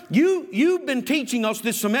 "Sir, you've been teaching us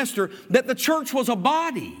this semester that the church was a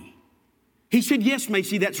body." He said, "Yes,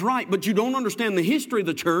 Macy, that's right, but you don't understand the history of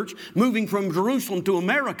the church moving from Jerusalem to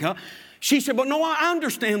America." She said, "But no, I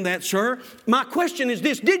understand that, sir. My question is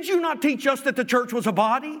this: did you not teach us that the church was a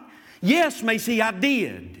body?" "Yes, Macy, I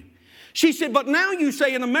did." She said, "But now you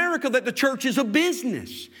say in America that the church is a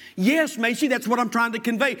business." "Yes, Macy, that's what I'm trying to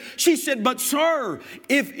convey." She said, "But sir,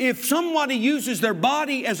 if somebody uses their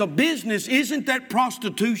body as a business, isn't that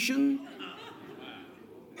prostitution?"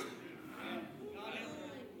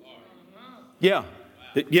 Yeah,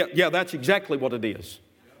 that's exactly what it is.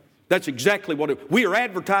 That's exactly what it is. We are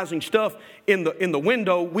advertising stuff in the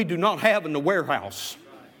window we do not have in the warehouse.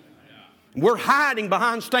 We're hiding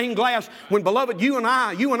behind stained glass when, beloved, you and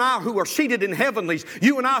I who are seated in heavenlies,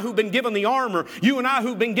 you and I who've been given the armor, you and I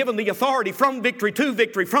who've been given the authority from victory to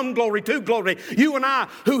victory, from glory to glory, you and I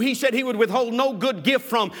who he said he would withhold no good gift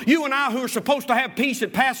from, you and I who are supposed to have peace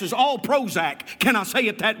that passes all Prozac, can I say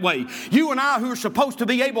it that way? You and I who are supposed to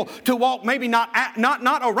be able to walk maybe not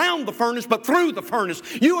around the furnace, but through the furnace.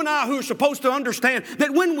 You and I who are supposed to understand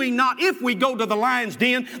that if we go to the lion's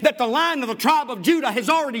den, that the Lion of the tribe of Judah has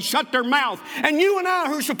already shut their mouth. And you and I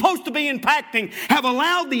who are supposed to be impacting have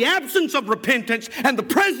allowed the absence of repentance and the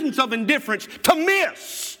presence of indifference to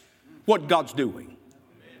miss what God's doing.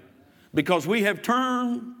 Because we have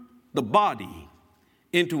turned the body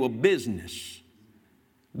into a business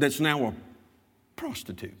that's now a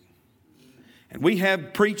prostitute. And we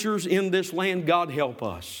have preachers in this land, God help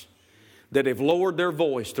us, that have lowered their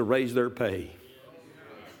voice to raise their pay.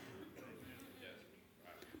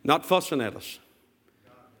 Not fussing at us.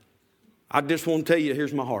 I just want to tell you,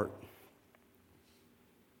 here's my heart.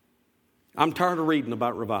 I'm tired of reading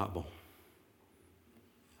about revival.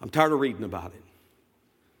 I'm tired of reading about it.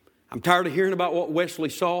 I'm tired of hearing about what Wesley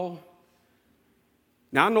saw.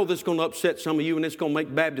 Now, I know this is going to upset some of you, and it's going to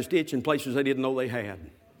make Baptists itch in places they didn't know they had.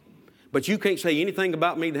 But you can't say anything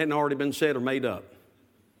about me that hadn't already been said or made up.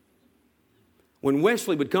 When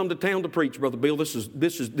Wesley would come to town to preach, Brother Bill,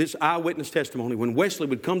 this eyewitness testimony. When Wesley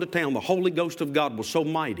would come to town, the Holy Ghost of God was so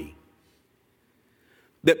mighty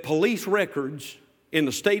that police records in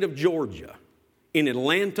the state of Georgia, in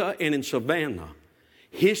Atlanta and in Savannah,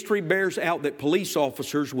 history bears out that police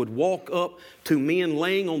officers would walk up to men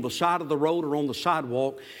laying on the side of the road or on the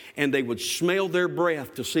sidewalk, and they would smell their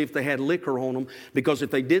breath to see if they had liquor on them, because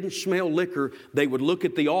if they didn't smell liquor, they would look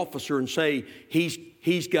at the officer and say,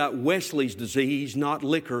 he's got Wesley's disease, not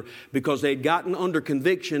liquor, because they'd gotten under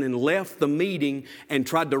conviction and left the meeting and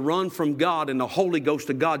tried to run from God, and the Holy Ghost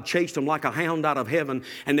of God chased them like a hound out of heaven,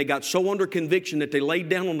 and they got so under conviction that they laid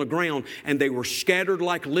down on the ground and they were scattered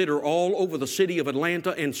like litter all over the city of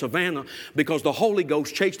Atlanta and Savannah, because the Holy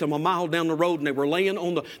Ghost chased them a mile down the road, and they were laying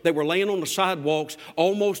on the sidewalks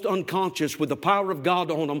almost unconscious with the power of God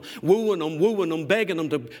on them, wooing them, begging them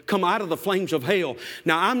to come out of the flames of hell.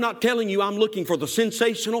 Now, I'm not telling you I'm looking for the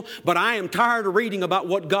sensational, but I am tired of reading about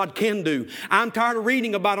what God can do. I'm tired of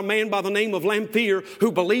reading about a man by the name of Lamphere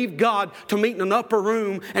who believed God to meet in an upper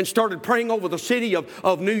room and started praying over the city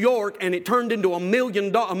of New York, and it turned into a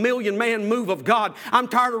million man move of God. I'm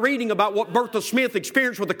tired of reading about what Bertha Smith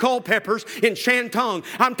experienced with the Culpepers in Shantung.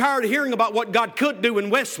 I'm tired of hearing about what God could do in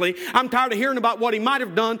Wesley. I'm tired of hearing about what He might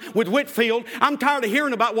have done with Whitfield. I'm tired of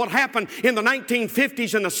hearing about what happened in the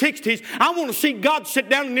 1950s and the 60s. I want to see God sit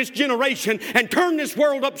down in this generation and turn this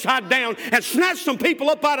world upside down and snatch some people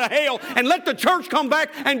up out of hell and let the church come back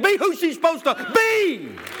and be who she's supposed to be.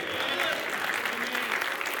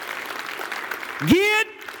 Get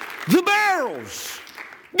the barrels.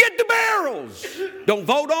 Get the barrels. Don't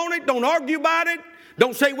vote on it. Don't argue about it.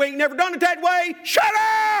 Don't say we ain't never done it that way. Shut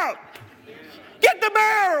up. Get the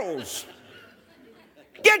barrels.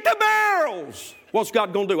 Get the barrels. What's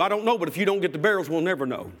God going to do? I don't know, but if you don't get the barrels, we'll never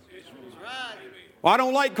know. Well, I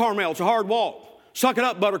don't like Carmel. It's a hard walk. Suck it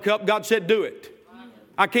up, Buttercup. God said do it.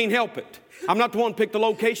 I can't help it. I'm not the one to pick the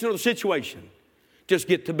location or the situation. Just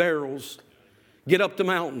get the barrels. Get up the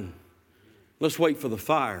mountain. Let's wait for the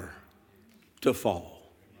fire to fall.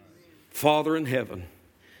 Father in heaven,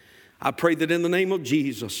 I pray that in the name of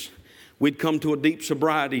Jesus, we'd come to a deep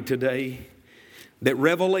sobriety today, that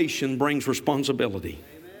revelation brings responsibility.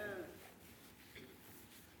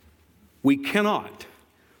 We cannot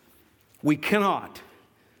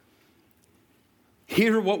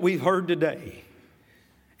hear what we've heard today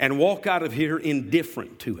and walk out of here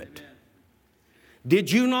indifferent to it.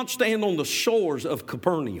 Did you not stand on the shores of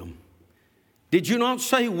Capernaum? Did you not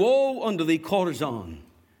say, woe unto thee, Chorazin?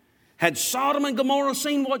 Had Sodom and Gomorrah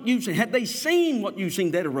seen what you've seen? Had they seen what you've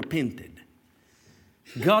seen, they'd have repented.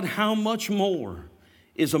 God, how much more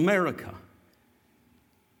is America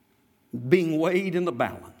being weighed in the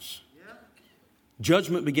balance?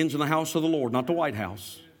 Judgment begins in the house of the Lord, not the White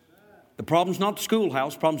House. The problem's not the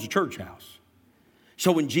schoolhouse, the problem's the church house.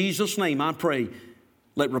 So in Jesus' name, I pray,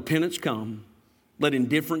 let repentance come, let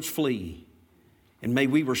indifference flee, and may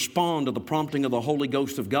we respond to the prompting of the Holy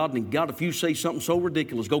Ghost of God. And God, if you say something so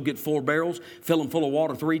ridiculous, go get 4 barrels, fill them full of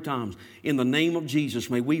water 3 times. In the name of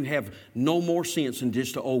Jesus, may we have no more sense than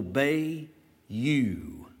just to obey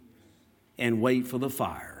you and wait for the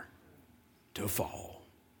fire to fall.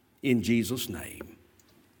 In Jesus' name,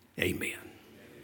 amen.